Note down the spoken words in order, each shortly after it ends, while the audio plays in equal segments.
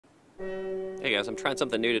Hey guys, I'm trying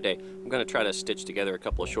something new today. I'm going to try to stitch together a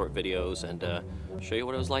couple of short videos and show you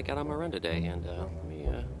what it was like out on my run today. And let me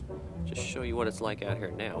just show you what it's like out here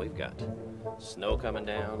now. We've got snow coming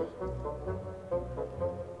down.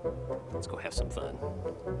 Let's go have some fun.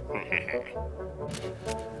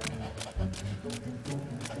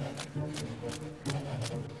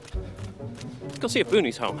 Let's go see if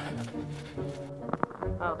Booney's home.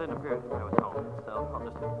 Well, it didn't appear I was home, so I'll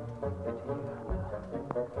just continue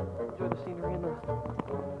and enjoy the scenery and the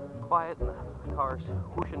quiet and the cars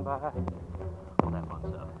whooshing by, all that fun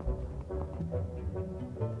stuff.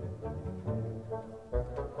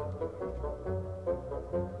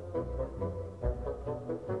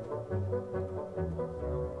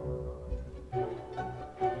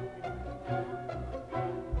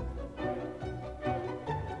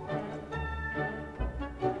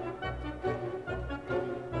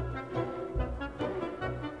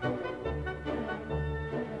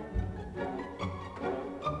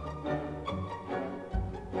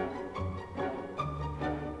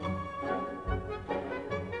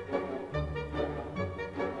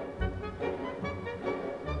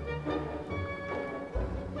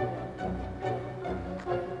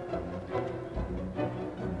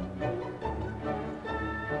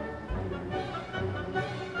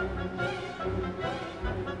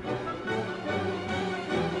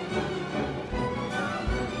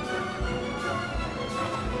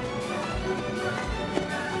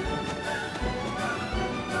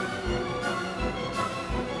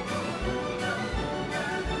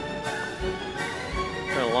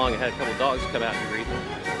 Along, I had a couple dogs come out and greet me. I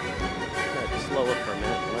had to slow up for a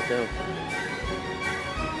minute and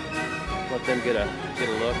let them get a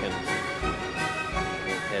look and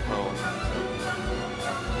head home. So,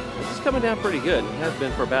 this is coming down pretty good. It has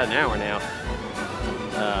been for about an hour now.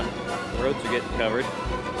 The roads are getting covered.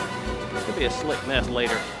 It's gonna be a slick mess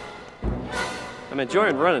later. I'm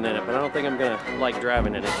enjoying running in it, but I don't think I'm gonna like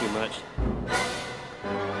driving in it too much.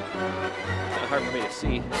 It's kind of hard for me to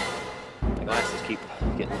see. My glasses keep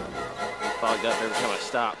getting fogged up every time I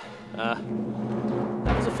stop.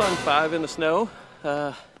 That was a fun 5 in the snow.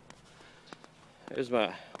 There's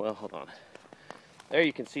my, well, hold on. There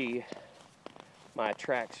you can see my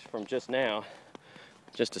tracks from just now.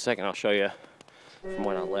 Just a second, I'll show you from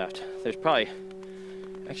when I left. There's probably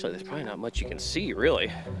not much you can see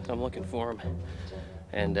really. So I'm looking for them.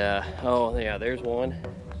 And oh yeah, there's one.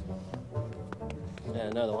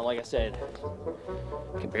 And another one, like I said,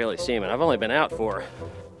 I can barely see them, and I've only been out for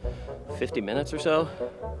 50 minutes or so.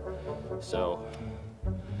 So,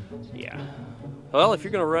 yeah. Well, if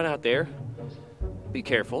you're gonna run out there, be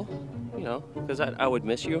careful, you know, because I would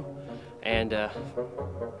miss you, and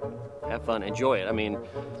have fun, enjoy it. I mean,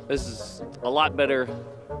 this is a lot better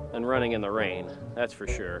than running in the rain, that's for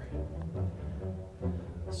sure.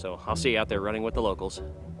 So, I'll see you out there running with the locals.